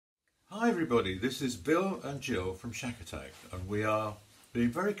everybody, this is Bill and Jill from SHAKATAK, and we are being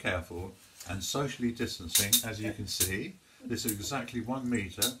very careful and socially distancing, as you can see. This is exactly 1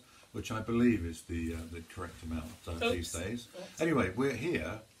 metre, which I believe is the correct amount these days. Anyway, we're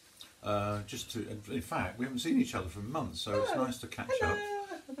here just to, in fact, we haven't seen each other for months, so it's nice to catch up.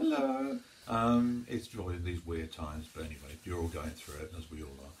 Hello. It's really these weird times, but anyway, you're all going through it, as we all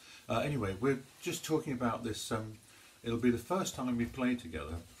are. Anyway, we're just talking about this. It'll be the first time we play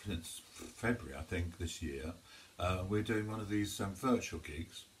together since February, I think, this year. We're doing one of these virtual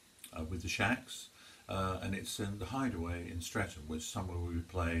gigs with the Shacks, and it's in the Hideaway in Streatham, which is somewhere we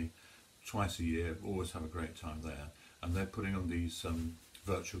play twice a year. Always have a great time there, and they're putting on these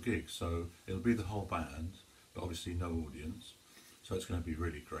virtual gigs. So it'll be the whole band, but obviously no audience. So it's going to be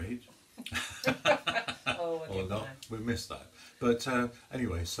really great. Or not, we missed that. But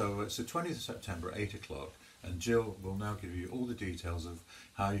anyway, so it's the 20th of September at 8 o'clock, and Jill will now give you all the details of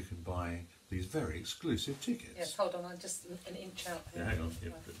how you can buy these very exclusive tickets. Yes, hold on, I'm just an inch out here. Yeah, hang on.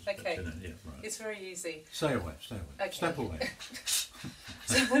 Yeah, okay, yeah, right. It's very easy. Stay away, stay away. Okay. Step away.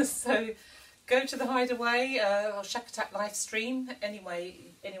 So go to the Hideaway or SHAKATAK live stream anyway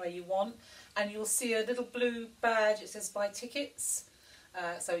you want, and you'll see a little blue badge. It says buy tickets.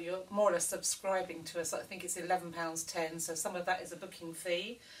 So you're more or less subscribing to us. I think it's £11.10, so some of that is a booking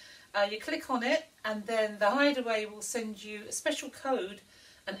fee. You click on it, and then the Hideaway will send you a special code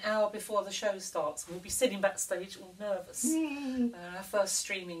an hour before the show starts. We'll be sitting backstage all nervous. Our first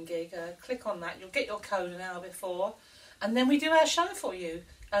streaming gig. Click on that, you'll get your code an hour before, and then we do our show for you,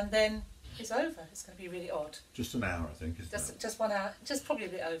 and then it's over. It's going to be really odd. Just an hour, I think, isn't it? Just 1 hour, just probably a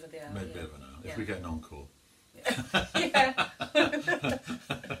bit over the hour. Maybe a bit of an hour, if we get an encore. Yeah.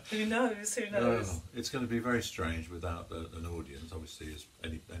 Who knows? Who knows? Oh, it's going to be very strange without an audience, obviously, as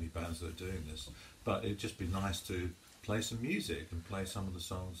any bands that are doing this. But it'd just be nice to play some music and play some of the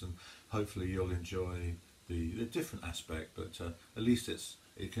songs, and hopefully you'll enjoy the different aspect. But at least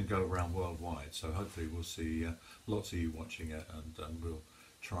it can go around worldwide. So hopefully we'll see lots of you watching it, and we'll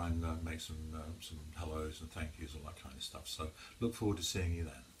try and make some hellos and thank yous, all that kind of stuff. So look forward to seeing you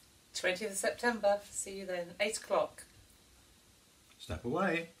then. 20th of September, see you then, 8 o'clock. Step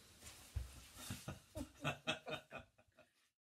away.